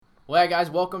Well, yeah, guys,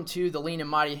 welcome to the Lean and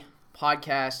Mighty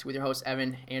podcast with your host,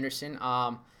 Evan Anderson.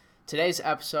 Today's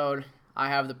episode, I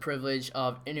have the privilege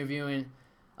of interviewing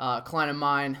a client of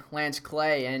mine, Lance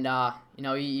Clay, and,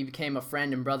 he became a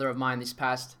friend and brother of mine these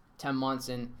past 10 months,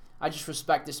 and I just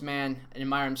respect this man and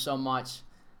admire him so much.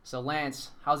 So, Lance,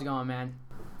 how's it going, man?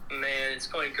 Man, it's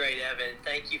going great, Evan.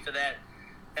 Thank you for that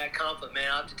compliment.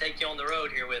 I'll have to take you on the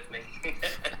road here with me.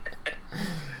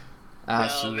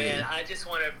 Absolutely. No, man, I just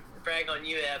want to brag on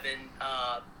you, Evan.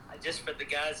 Just for the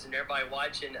guys and everybody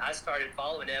watching, I started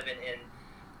following Evan in,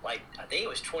 I think it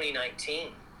was 2019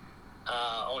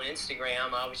 on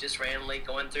Instagram. I was just randomly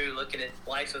going through looking at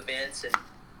life events and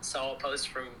saw a post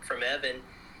from Evan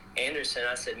Anderson.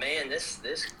 I said, man, this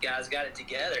guy's got it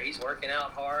together. He's working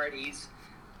out hard. He's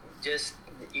just,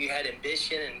 you had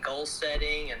ambition and goal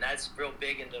setting, and that's real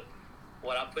big into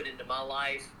what I put into my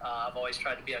life. I've always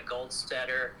tried to be a goal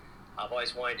setter. I've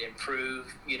always wanted to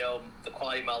improve, the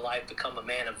quality of my life, become a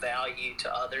man of value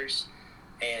to others,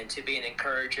 and to be an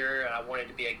encourager. And I wanted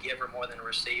to be a giver more than a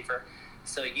receiver.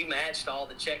 So you matched all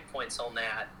the checkpoints on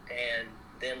that. And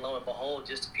then lo and behold,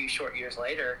 just a few short years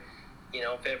later,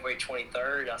 February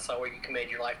 23rd, I saw where you committed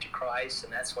your life to Christ,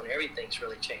 and that's when everything's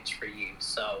really changed for you.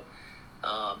 So,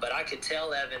 but I could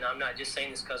tell, Evan, I'm not just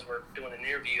saying this because we're doing an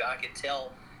interview. I could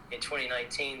tell in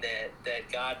 2019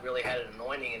 that God really had an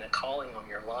anointing and a calling on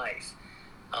your life.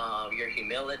 Your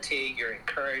humility, your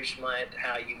encouragement,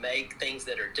 how you make things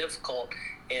that are difficult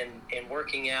in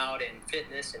working out and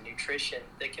fitness and nutrition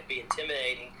that can be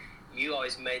intimidating. You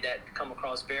always made that come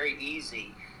across very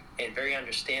easy and very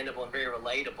understandable and very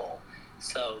relatable.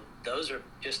 So those are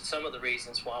just some of the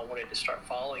reasons why I wanted to start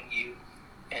following you.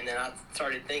 And then I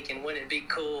started thinking, wouldn't it be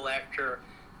cool after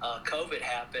COVID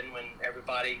happened, when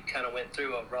everybody kind of went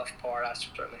through a rough part? I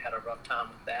certainly had a rough time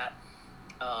with that.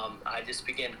 I just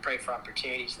began to pray for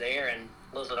opportunities there, and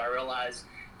little did I realize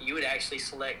you would actually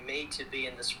select me to be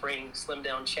in the Spring Slim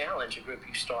Down Challenge, a group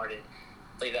you started.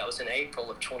 I believe that was in April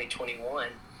of 2021.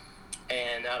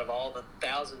 And out of all the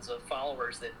thousands of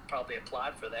followers that probably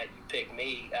applied for that, you picked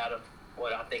me out of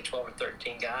what I think 12 or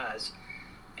 13 guys.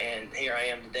 And here I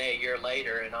am today, a year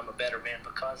later, and I'm a better man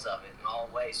because of it in all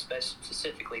ways,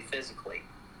 specifically physically.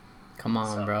 Come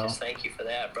on, bro. Just thank you for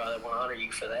that, brother. I want to honor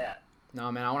you for that. No,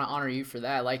 man, I want to honor you for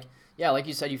that. Like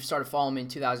you said, you started following me in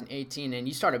 2018, and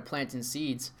you started planting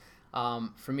seeds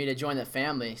for me to join the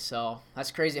family. So that's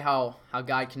crazy how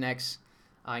God connects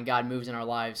and God moves in our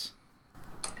lives.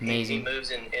 Amazing. He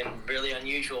moves in really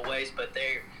unusual ways, but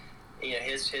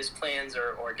his plans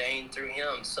are ordained through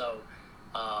him. So,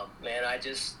 man,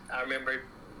 I remember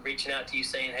reaching out to you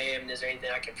saying, hey, is there anything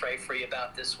I can pray for you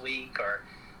about this week? Or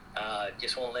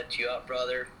just want to lift you up,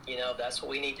 brother. That's what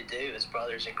we need to do as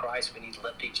brothers in Christ. We need to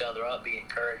lift each other up, be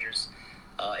encouragers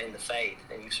in the faith.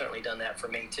 And you've certainly done that for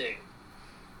me too.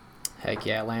 Heck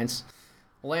yeah, Lance.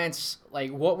 Lance,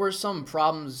 what were some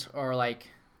problems or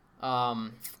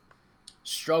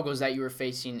struggles that you were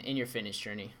facing in your fitness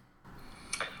journey?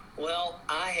 Well,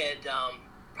 I had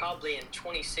probably in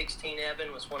 2016,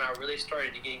 Evan, was when I really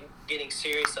started getting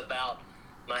serious about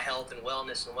my health and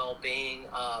wellness and well-being,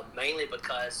 mainly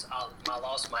because I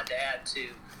lost my dad to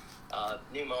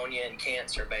pneumonia and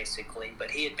cancer, basically.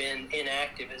 But he had been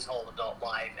inactive his whole adult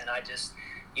life, and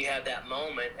you have that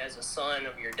moment as a son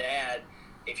of your dad.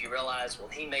 If you realize, well,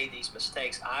 he made these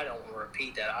mistakes, I don't want to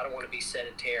repeat that. I don't want to be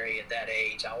sedentary at that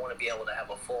age. I want to be able to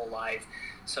have a full life.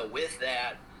 So with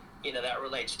that, that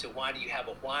relates to why do you have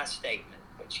a why statement,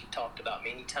 which you talked about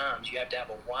many times. You have to have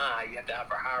a why. You have to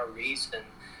have a higher reason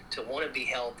to want to be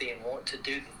healthy and want to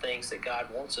do the things that God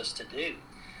wants us to do.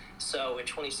 So in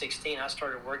 2016, I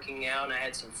started working out, and I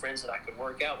had some friends that I could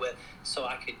work out with, so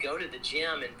I could go to the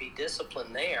gym and be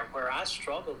disciplined there. Where I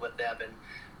struggled with, Evan,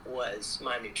 was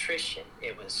my nutrition.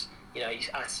 It was,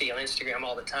 I see on Instagram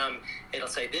all the time, it'll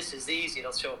say, this is easy.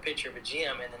 It'll show a picture of a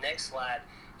gym, and the next slide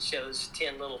shows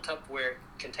 10 little Tupperware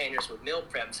containers with meal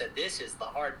prep and said, this is the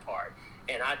hard part.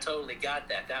 And I totally got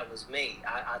that. That was me.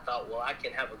 I thought, well, I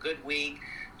can have a good week.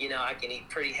 I can eat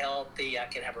pretty healthy. I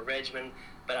can have a regimen.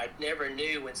 But I never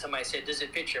knew when somebody said, does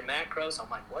it fit your macros? I'm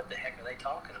like, what the heck are they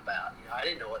talking about? I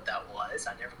didn't know what that was.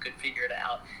 I never could figure it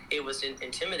out. It was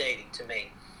intimidating to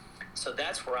me. So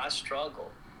that's where I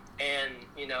struggled. And,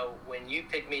 when you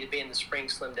picked me to be in the Spring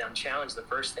Slim Down Challenge, the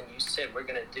first thing you said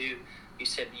you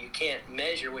said you can't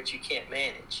measure what you can't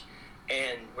manage.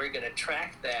 And we're going to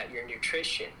track that, your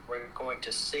nutrition. We're going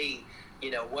to see,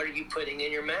 what are you putting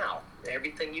in your mouth?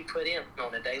 Everything you put in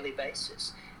on a daily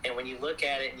basis. And when you look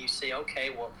at it and you see,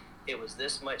 okay, well, it was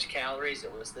this much calories,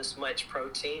 it was this much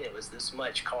protein, it was this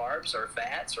much carbs or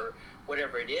fats or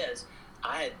whatever it is,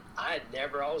 I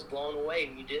was blown away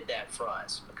when you did that for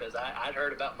us, because I'd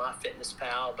heard about My Fitness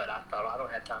Pal, but I thought, I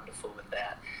don't have time to fool with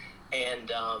that.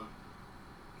 And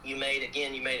you made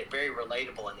it very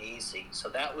relatable and easy. So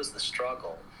that was the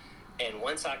struggle. And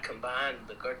once I combined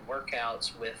the good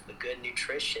workouts with the good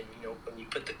nutrition, when you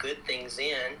put the good things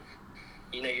in,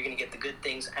 you're going to get the good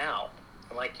things out.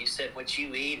 And like you said, what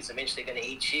you eat is eventually going to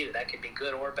eat you. That could be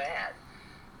good or bad.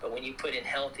 But when you put in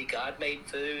healthy, God-made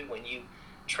food, when you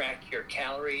track your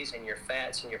calories and your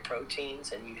fats and your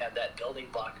proteins, and you have that building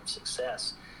block of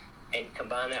success, and you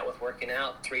combine that with working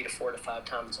out 3 to 4 to 5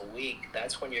 times a week,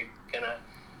 that's when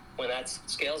when that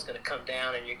scale's going to come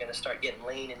down, and you're going to start getting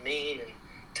lean and mean and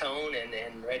tone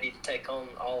and ready to take on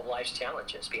all of life's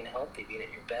challenges, being healthy, being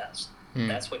at your best.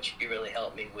 That's what you really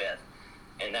helped me with.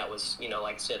 And that was,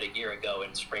 like I said, a year ago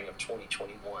in spring of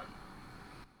 2021.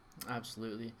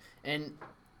 Absolutely. And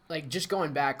like, just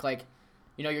going back, like,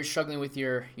 you're struggling with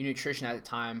your nutrition at the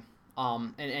time,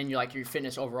 and you're like your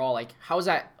fitness overall, like, how is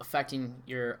that affecting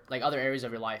your, like, other areas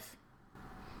of your life?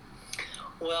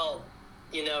 Well,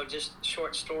 just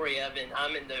short story, Evan,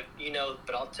 I'm in the,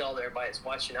 but I'll tell everybody that's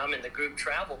watching, I'm in the group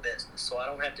travel business, so I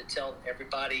don't have to tell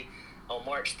everybody. On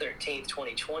March 13th,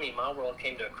 2020, my world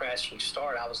came to a crashing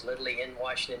start. I was literally in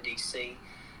Washington, D.C.,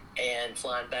 and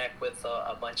flying back with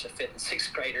a bunch of 5th and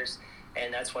 6th graders,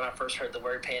 and that's when I first heard the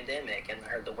word pandemic and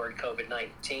heard the word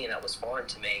COVID-19. That was foreign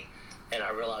to me, and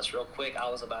I realized real quick I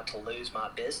was about to lose my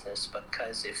business,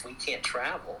 because if we can't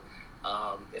travel,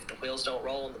 if the wheels don't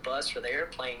roll on the bus or the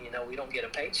airplane, we don't get a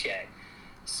paycheck.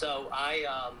 So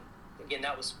again,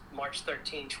 that was March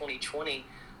 13, 2020.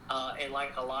 And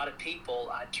like a lot of people,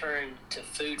 I turned to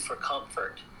food for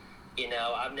comfort.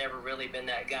 I've never really been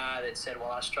that guy that said,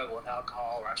 well, I struggle with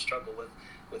alcohol, or I struggle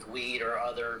with weed or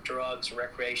other drugs or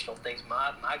recreational things.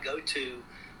 My go-to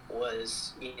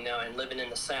was, and living in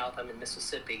the South, I'm in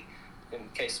Mississippi, in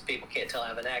case people can't tell I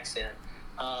have an accent,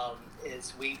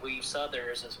 is we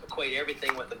Southerners equate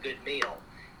everything with a good meal.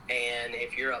 And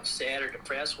if you're upset or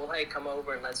depressed, well, hey, come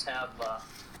over and let's have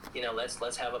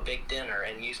let's have a big dinner.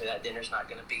 And usually that dinner's not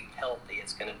going to be healthy.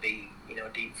 It's going to be,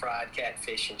 deep fried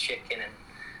catfish and chicken and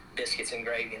biscuits and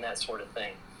gravy and that sort of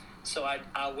thing. So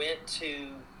I went to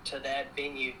that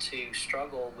venue to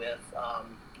struggle with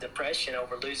depression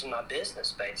over losing my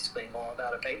business, basically going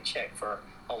without a paycheck for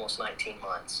almost 19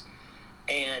 months.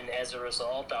 And as a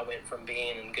result, I went from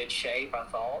being in good shape, I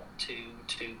thought, to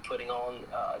putting on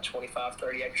 25,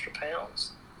 30 extra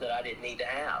pounds that I didn't need to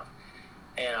have.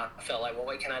 And I felt like, well,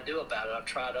 what can I do about it? I've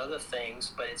tried other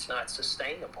things, but it's not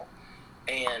sustainable.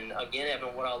 And again,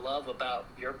 Evan, what I love about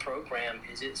your program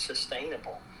is it's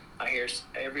sustainable. I hear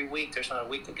every week, there's not a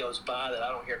week that goes by that I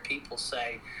don't hear people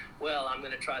say, well, I'm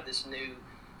going to try this new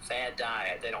fad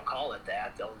diet. They don't call it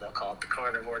that. They'll call it the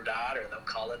carnivore diet, or they'll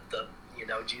call it the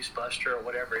juice buster, or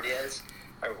whatever it is.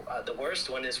 Or the worst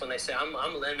one is when they say, I'm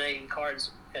eliminating carbs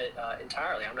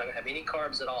entirely. I'm not going to have any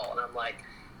carbs at all. And I'm like,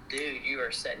 dude, you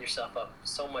are setting yourself up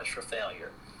so much for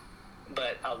failure.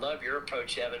 But I love your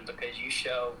approach, Evan, because you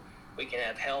show we can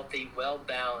have healthy,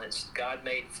 well-balanced,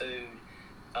 God-made food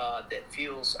that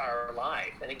fuels our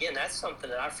life. And again, that's something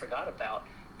that I forgot about.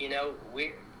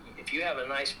 If you have a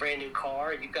nice brand new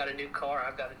car, you've got a new car,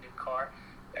 I've got a new car,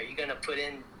 are you going to put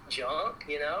in junk,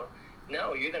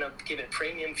 No, you're going to give it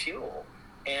premium fuel.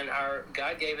 And our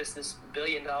God gave us this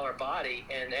billion-dollar body,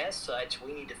 and as such,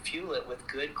 we need to fuel it with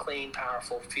good, clean,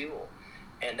 powerful fuel.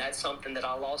 And that's something that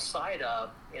I lost sight of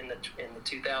in the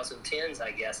 2010s,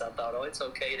 I guess. I thought, it's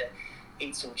okay to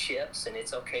eat some chips, and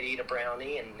it's okay to eat a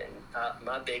brownie. And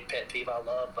my big pet peeve, I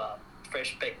love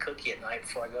fresh baked cookie at night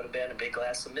before I go to bed, and a big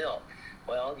glass of milk.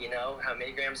 Well, how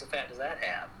many grams of fat does that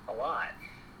have? A lot.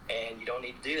 And you don't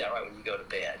need to do that right when you go to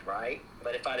bed, right?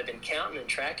 But if I'd have been counting and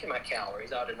tracking my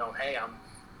calories, I would have known, hey,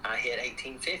 I hit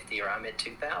 1850, or I'm at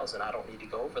 2000. I don't need to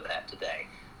go over that today.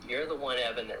 You're the one,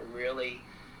 Evan, that really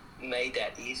made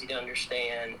that easy to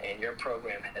understand, and your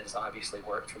program has obviously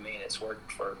worked for me, and it's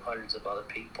worked for hundreds of other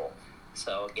people.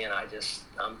 So again,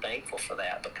 I'm thankful for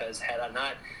that, because had I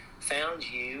not found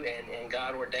you and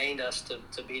God ordained us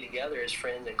to be together as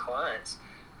friends and clients,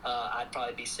 I'd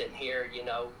probably be sitting here,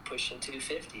 pushing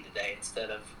 250 today instead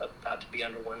of about to be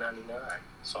under 199.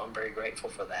 So I'm very grateful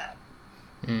for that.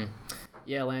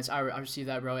 Yeah, Lance, I received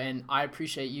that, bro, and I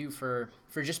appreciate you for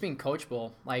just being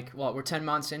coachable. Like, we're 10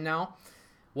 months in now.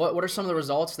 What are some of the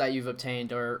results that you've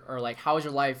obtained, or like, how has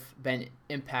your life been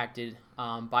impacted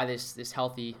by this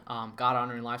healthy,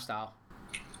 God-honoring lifestyle?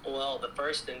 Well, the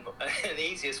first and the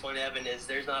easiest one, Evan, is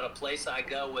there's not a place I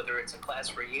go, whether it's a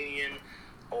class reunion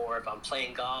or if I'm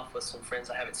playing golf with some friends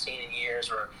I haven't seen in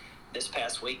years, or this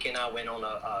past weekend I went on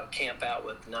a camp out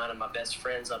with 9 of my best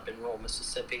friends up in rural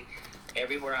Mississippi.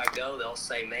 everywhere I go, they'll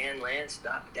say, "Man, Lance,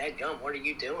 dadgum, what are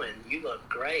you doing? You look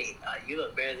great. You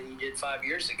look better than you did 5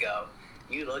 years ago.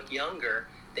 You look younger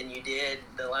than you did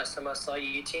the last time I saw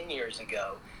you 10 years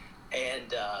ago."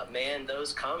 And man,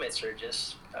 those comments are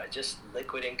just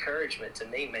liquid encouragement to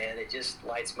me, man. It just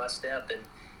lights my step and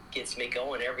gets me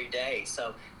going every day.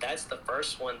 So that's the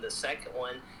first one. The second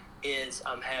one is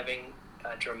I'm having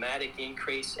a dramatic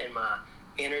increase in my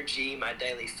energy, my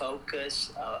daily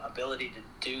focus, ability to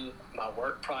do my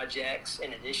work projects.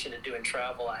 In addition to doing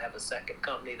travel, I have a second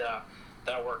company that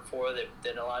I work for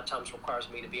that a lot of times requires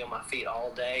me to be on my feet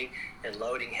all day and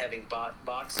loading heavy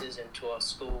boxes into a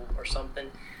school or something.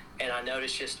 And I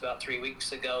noticed just about 3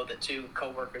 weeks ago, the two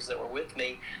coworkers that were with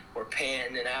me were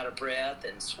panting and out of breath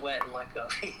and sweating like a,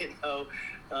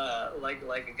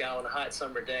 like a guy on a hot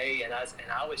summer day. And I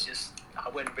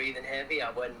wasn't breathing heavy. I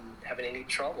wasn't having any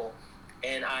trouble.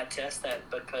 And I attest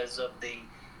that because of the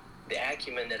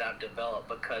acumen that I've developed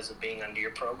because of being under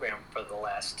your program for the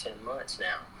last 10 months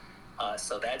now.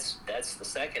 So that's the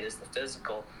second, is the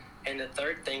physical. And the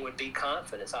third thing would be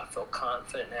confidence. I feel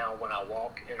confident now when I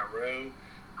walk in a room.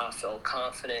 I feel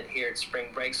confident here at spring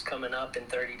break's coming up in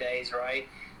 30 days, right?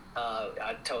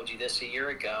 I told you this a year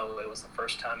ago. It was the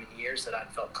first time in years that I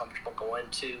felt comfortable going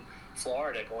to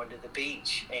Florida, going to the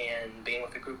beach and being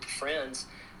with a group of friends.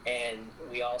 And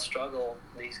we all struggle,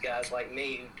 these guys like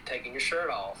me, taking your shirt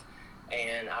off.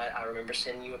 And I remember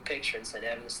sending you a picture and said,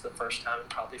 "Evan, this is the first time in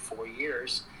probably 4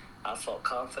 years I felt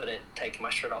confident taking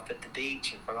my shirt off at the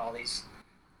beach in front of all these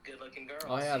good-looking girls."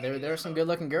 Oh yeah, there are some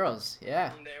good-looking girls.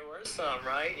 Yeah. There were some,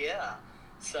 right? Yeah.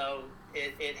 So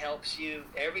it helps you.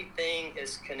 Everything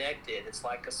is connected. It's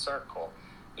like a circle.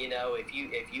 You know, if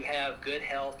you have good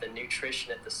health and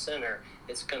nutrition at the center,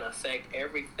 it's going to affect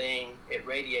everything. It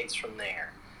radiates from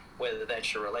there, whether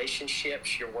that's your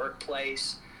relationships, your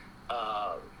workplace,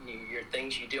 your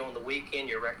things you do on the weekend,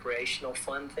 your recreational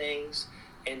fun things,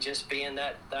 and just being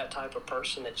that type of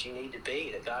person that you need to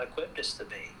be, that God equipped us to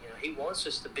be. You know, He wants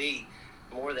us to be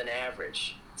more than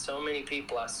average. So many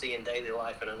people I see in daily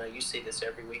life, and I know you see this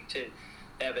every week too,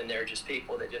 Evan, they're just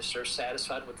people that just are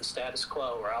satisfied with the status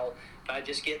quo, or if I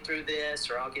just get through this,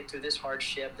 or I'll get through this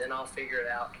hardship, then I'll figure it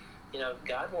out. You know,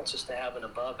 God wants us to have an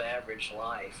above average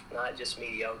life, not just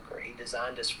mediocre. He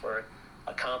designed us for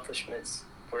accomplishments.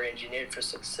 We're engineered for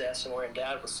success, and we're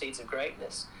endowed with seeds of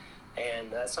greatness.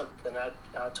 And that's something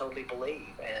I totally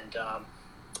believe. And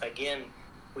again,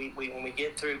 we when we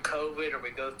get through COVID, or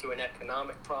we go through an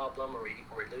economic problem, or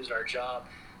we lose our job,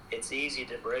 it's easy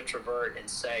to retrovert and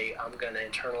say, "I'm going to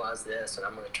internalize this, and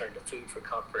I'm going to turn to food for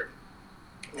comfort."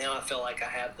 Now I feel like I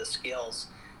have the skills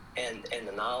and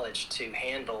the knowledge to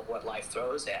handle what life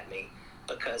throws at me,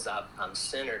 because I'm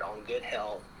centered on good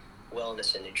health,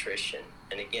 wellness, and nutrition.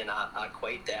 And again, I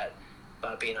equate that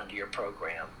by being under your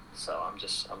program. So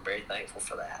I'm very thankful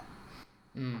for that.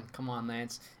 Come on,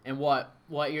 Lance. And what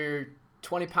you're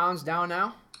 20 pounds down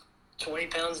now? 20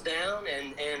 pounds down,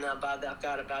 and I've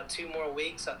got about 2 more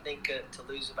weeks, I think, to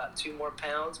lose about 2 more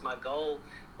pounds. My goal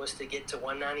was to get to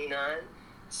 199.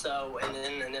 So, and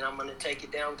then I'm going to take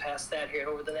it down past that here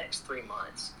over the next 3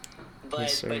 months.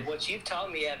 But what you've taught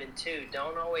me, Evan, too,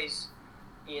 don't always,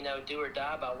 do or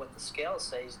die by what the scale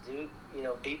says.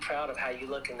 Be proud of how you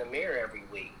look in the mirror every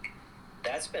week.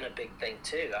 That's been a big thing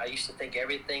too. I used to think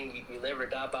everything you live or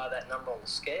die by that number on the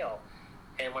scale.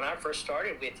 And when I first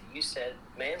started with you, you said,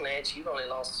 "Man, Lance, you've only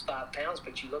lost 5 pounds,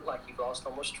 but you look like you've lost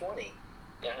almost 20.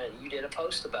 You did a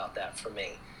post about that for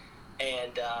me.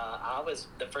 And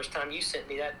the first time you sent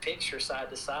me that picture side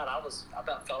to side, I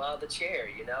about fell out of the chair.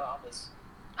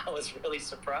 I was really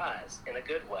surprised in a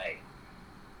good way.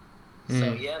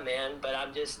 So yeah, man. But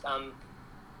I'm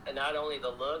not only the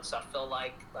looks. I feel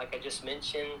like I just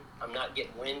mentioned, I'm not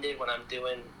getting winded when I'm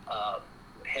doing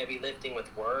heavy lifting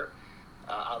with work.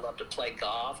 I love to play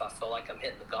golf. I feel like I'm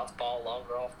hitting the golf ball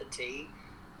longer off the tee.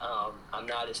 I'm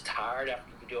not as tired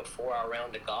after you do a 4-hour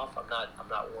round of golf. I'm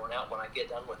not worn out when I get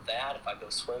done with that. If I go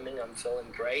swimming, I'm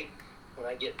feeling great when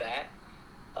I get back.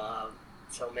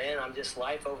 So man,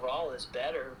 life overall is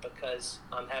better because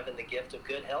I'm having the gift of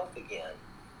good health again.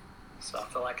 So I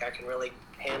feel like I can really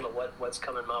handle what's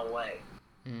coming my way.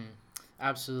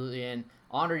 Absolutely, and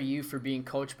honor you for being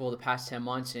coachable the past 10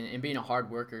 months and being a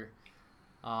hard worker.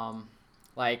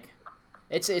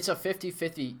 It's a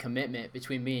 50-50 commitment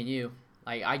between me and you.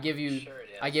 Like I give you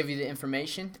the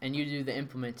information and you do the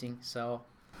implementing. So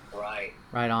right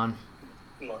on.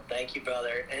 Well, thank you,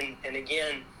 brother. And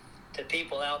again, to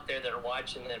people out there that are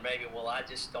watching that maybe, well, I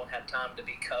just don't have time to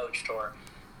be coached, or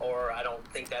I don't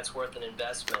think that's worth an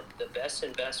investment. The best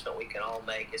investment we can all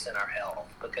make is in our health,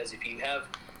 because if you have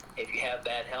If you have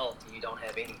bad health, you don't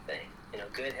have anything.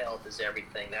 Good health is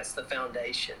everything. That's the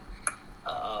foundation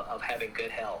of having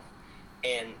good health.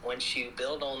 And once you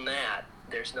build on that,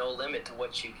 there's no limit to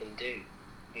what you can do.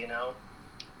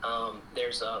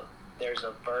 There's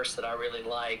a verse that I really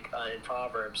like in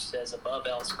Proverbs, says, above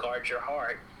else guard your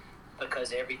heart,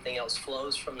 because everything else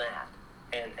flows from that.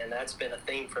 And that's been a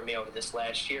theme for me over this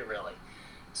last year, really.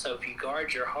 So if you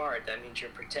guard your heart, that means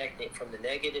you're protecting it from the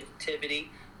negativity,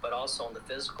 but also on the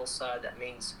physical side, that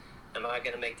means, am I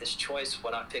going to make this choice,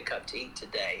 what I pick up to eat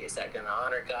today? Is that going to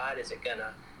honor God? Is it going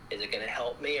to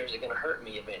help me, or is it going to hurt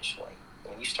me eventually?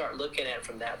 When you start looking at it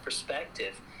from that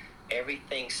perspective,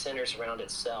 everything centers around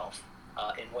itself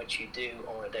in what you do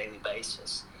on a daily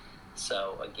basis.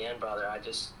 So again, brother,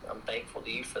 I'm thankful to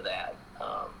you for that.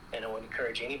 And I would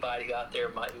encourage anybody who out there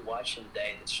might be watching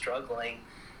today that's struggling,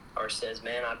 or says,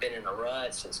 man, I've been in a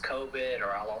rut since COVID,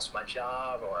 or I lost my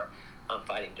job, or I'm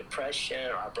fighting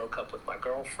depression, or I broke up with my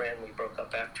girlfriend. We broke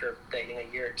up after dating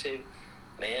a year or two.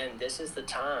 Man, this is the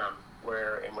time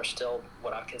and we're still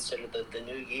what I consider the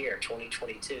new year,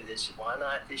 2022. Why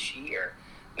not this year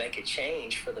make a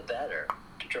change for the better,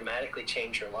 to dramatically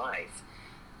change your life?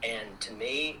 And to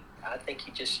me, I think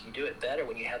you do it better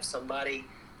when you have somebody,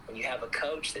 when you have a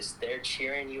coach that's there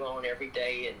cheering you on every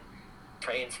day and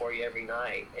praying for you every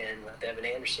night. And with Evan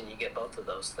Anderson, you get both of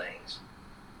those things.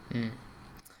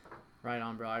 Right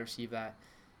on, bro. I received that.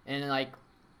 And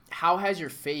how has your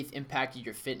faith impacted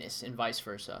your fitness and vice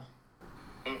versa?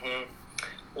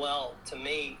 Well, to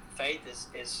me, faith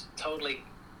is totally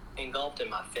engulfed in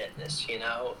my fitness.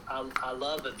 I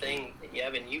love the thing,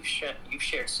 Evan, you've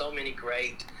shared so many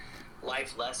great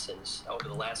life lessons over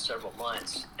the last several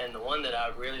months. And the one that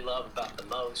I really love about the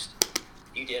most,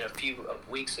 you did a few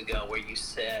weeks ago, where you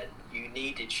said you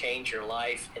need to change your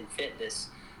life and fitness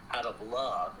out of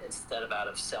love instead of out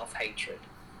of self-hatred.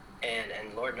 And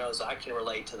Lord knows I can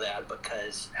relate to that,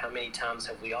 because how many times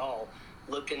have we all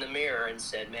looked in the mirror and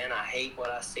said, man, I hate what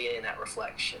I see in that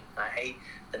reflection. I hate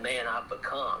the man I've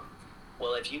become.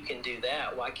 Well, if you can do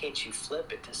that, why can't you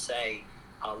flip it to say,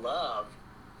 I love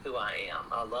who I am.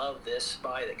 I love this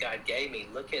body that God gave me.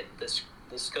 Look at this.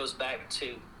 This goes back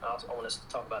to, I want us to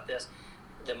talk about this.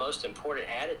 The most important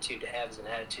attitude to have is an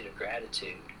attitude of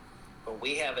gratitude. When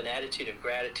we have an attitude of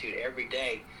gratitude every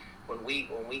day, when we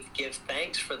give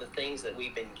thanks for the things that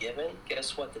we've been given,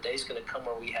 guess what? The day's going to come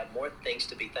where we have more things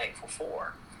to be thankful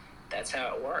for. That's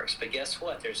how it works. But guess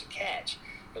what? There's a catch.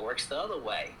 It works the other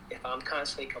way. If I'm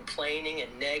constantly complaining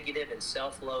and negative and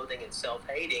self-loathing and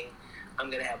self-hating, I'm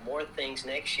going to have more things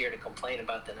next year to complain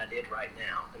about than I did right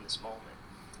now in this moment.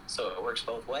 So it works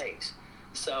both ways.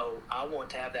 So I want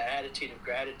to have that attitude of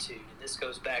gratitude. And this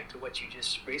goes back to what you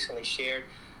just recently shared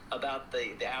about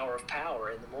the hour of power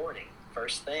in the morning.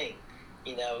 First thing,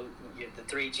 the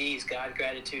 3 G's, God,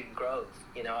 gratitude, and growth.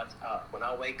 When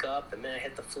I wake up, the minute I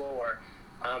hit the floor,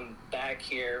 I'm back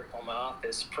here on my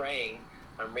office praying.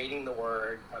 I'm reading the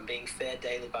Word. I'm being fed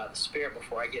daily by the Spirit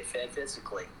before I get fed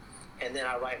physically. And then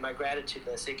I write my gratitude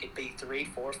list. It could be 3,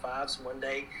 4, 5. One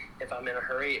day, if I'm in a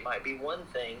hurry, it might be one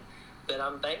thing that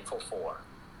I'm thankful for.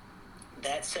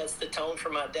 That sets the tone for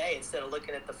my day, instead of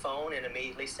looking at the phone and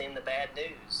immediately seeing the bad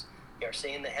news or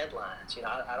seeing the headlines.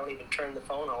 I don't even turn the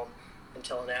phone on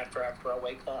until after I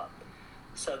wake up.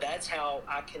 So that's how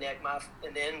I connect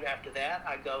and then after that,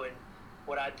 I go and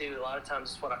what I do a lot of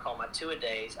times is what I call my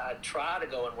two-a-days. I try to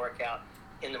go and work out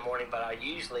in the morning, but I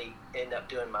usually end up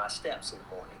doing my steps in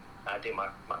the morning. I do my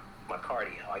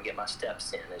cardio. I get my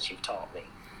steps in, as you've taught me.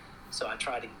 So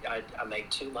I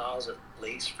make 2 miles at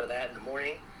least for that in the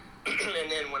morning.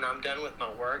 And then when I'm done with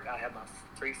my work, I have my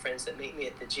 3 friends that meet me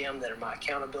at the gym that are my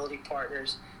accountability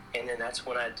partners. And then that's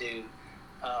when I do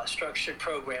a structured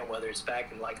program, whether it's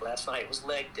back in, like last night, it was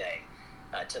leg day.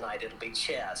 Tonight it'll be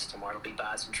chest. Tomorrow it'll be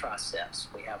biceps and triceps.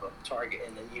 We have a target,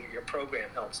 and then your program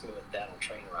helps me with that on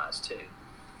Train Rise too.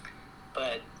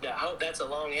 But I hope that's a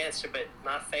long answer, but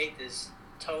my faith is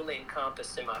totally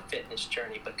encompassed in my fitness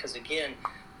journey, because again,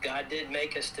 God did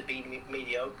make us to be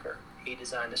mediocre. He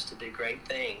designed us to do great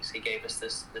things. He gave us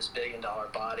this $1 billion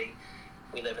body.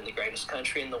 We live in the greatest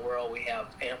country in the world. We have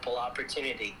ample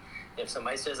opportunity. If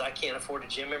somebody says, I can't afford a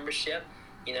gym membership,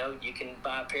 you can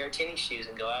buy a pair of tennis shoes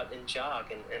and go out and jog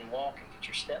and walk and get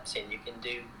your steps in. You can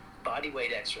do body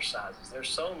weight exercises. There's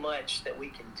so much that we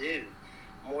can do,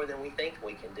 more than we think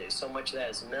we can do. So much of that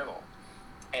is mental.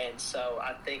 And so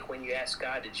I think when you ask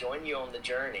God to join you on the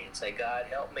journey and say, God,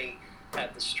 help me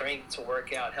have the strength to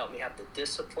work out, help me have the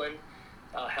discipline,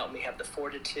 help me have the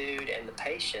fortitude and the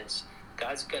patience,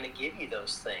 God's going to give you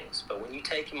those things. But when you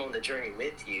take him on the journey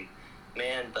with you,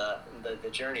 man, the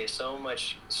journey is so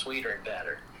much sweeter and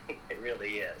better. It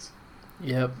really is.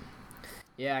 Yep.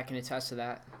 Yeah, I can attest to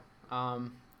that.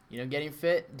 Getting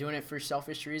fit, doing it for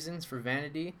selfish reasons, for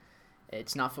vanity,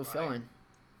 it's not fulfilling. Right.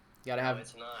 You gotta No, have.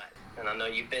 it's not. And I know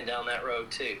you've been down that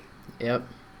road too. Yep.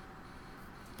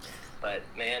 But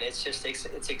man, it's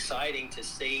exciting to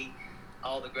see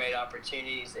all the great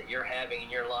opportunities that you're having in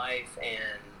your life,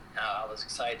 and I was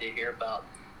excited to hear about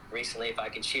recently. If I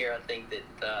could share, I think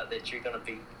that you're going to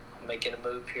be making a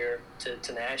move here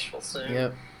to Nashville soon.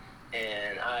 Yep.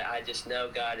 And I just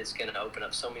know God is going to open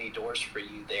up so many doors for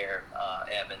you there,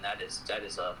 Evan. That's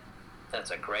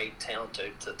a great town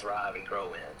to thrive and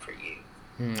grow in for you.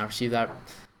 I received that.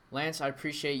 Lance, I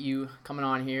appreciate you coming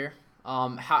on here.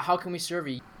 How can we serve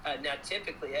you? Now,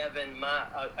 typically, Evan,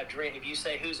 a dream. If you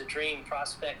say who's a dream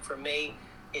prospect for me,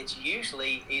 it's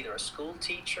usually either a school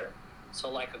teacher, so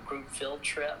like a group field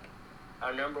trip.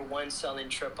 Our number one selling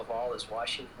trip of all is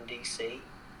Washington, D.C.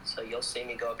 So you'll see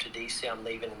me go up to D.C. I'm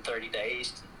leaving in 30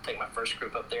 days to take my first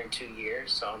group up there in 2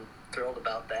 years, so I'm thrilled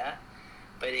about that.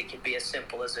 But it could be as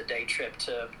simple as a day trip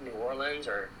to New Orleans,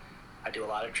 or I do a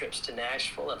lot of trips to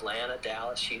Nashville, Atlanta,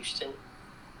 Dallas, Houston.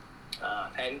 I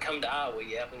hadn't come to Iowa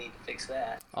yet. We need to fix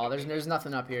that. Oh, there's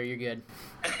nothing up here. You're good.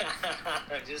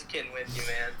 I'm just kidding with you,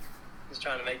 man. Just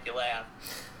trying to make you laugh.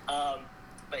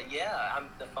 But yeah,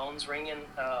 the phone's ringing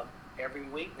every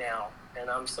week now, and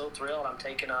I'm so thrilled. I'm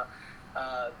taking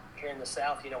here in the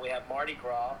South, we have Mardi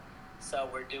Gras, so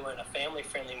we're doing a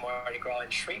family-friendly Mardi Gras in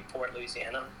Shreveport,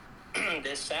 Louisiana,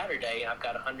 this Saturday. I've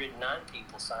got 109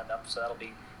 people signed up, so that'll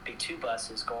be 2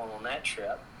 buses going on that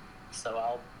trip.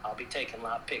 So I'll be taking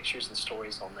live pictures and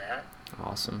stories on that.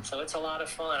 Awesome. So it's a lot of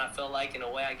fun. I feel like in a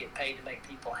way I get paid to make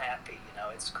people happy.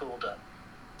 It's cool to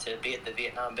be at the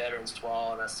Vietnam Veterans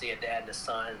Wall and I see a dad and a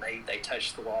son and they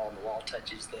touch the wall and the wall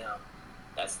touches them.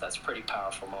 That's pretty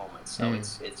powerful moment. So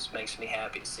it makes me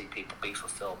happy to see people be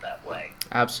fulfilled that way.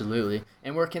 Absolutely.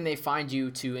 And where can they find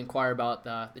you to inquire about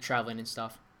the traveling and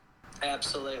stuff?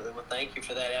 Absolutely. Well, thank you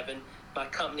for that, Evan. My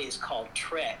company is called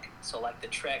Trek, so like the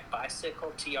Trek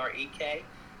bicycle, Trek.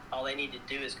 All they need to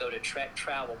do is go to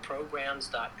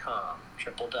trektravelprograms.com,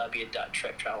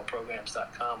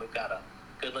 www.trektravelprograms.com. We've got a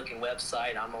good-looking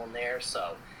website. I'm on there,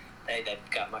 so they've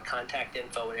got my contact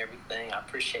info and everything. I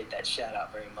appreciate that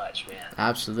shout-out very much, man.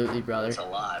 Absolutely, brother. It's a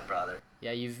lot, brother.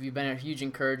 Yeah, you've been a huge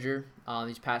encourager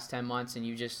these past 10 months, and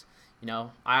you just,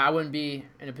 I wouldn't be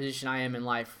in a position I am in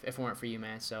life if it weren't for you,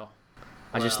 man, so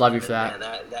I just love you for that.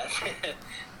 Man,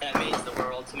 that means the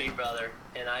world to me, brother.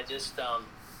 And I just, Evan,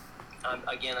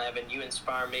 you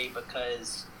inspire me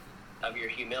because of your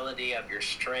humility, of your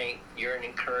strength. You're an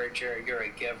encourager. You're a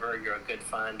giver. You're a good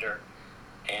finder.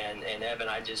 And Evan,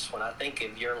 when I think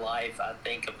of your life, I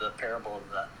think of the parable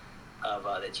that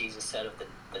Jesus said of the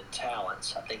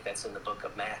talents. I think that's in the book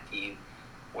of Matthew,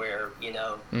 where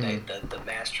the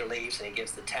master leaves and he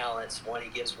gives the talents. One he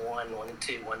gives 1 and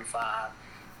 2, 1 and 5.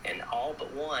 And all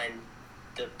but one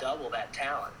double that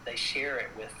talent. They share it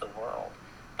with the world,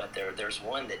 but there's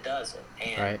one that doesn't.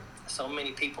 And so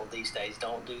many people these days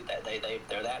don't do that.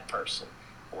 They're that person.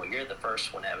 Well, you're the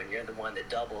first one, Evan. You're the one that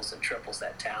doubles and triples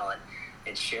that talent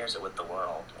and shares it with the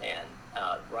world. And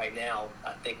right now,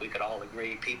 I think we could all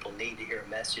agree people need to hear a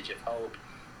message of hope,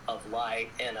 of light,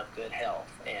 and of good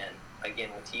health. And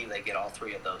again, with you, they get all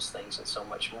 3 of those things and so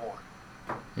much more.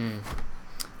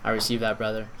 I receive that,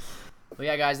 brother. Well,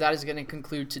 yeah, guys, that is going to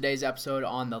conclude today's episode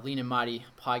on the Lean and Mighty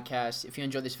podcast. If you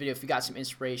enjoyed this video, if you got some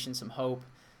inspiration, some hope,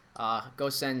 go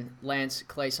send Lance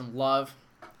Clay some love.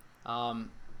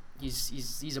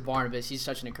 He's a Barnabas. He's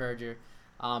such an encourager.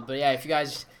 But yeah, if you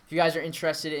guys are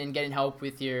interested in getting help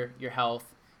with your health,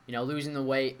 losing the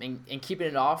weight and keeping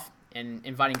it off and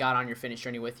inviting God on your fitness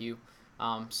journey with you,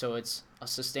 so it's a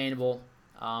sustainable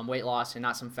weight loss and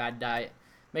not some fad diet,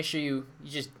 make sure you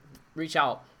just reach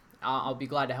out. I'll be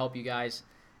glad to help you guys.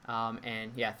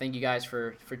 And yeah, thank you guys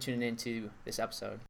for tuning in to this episode.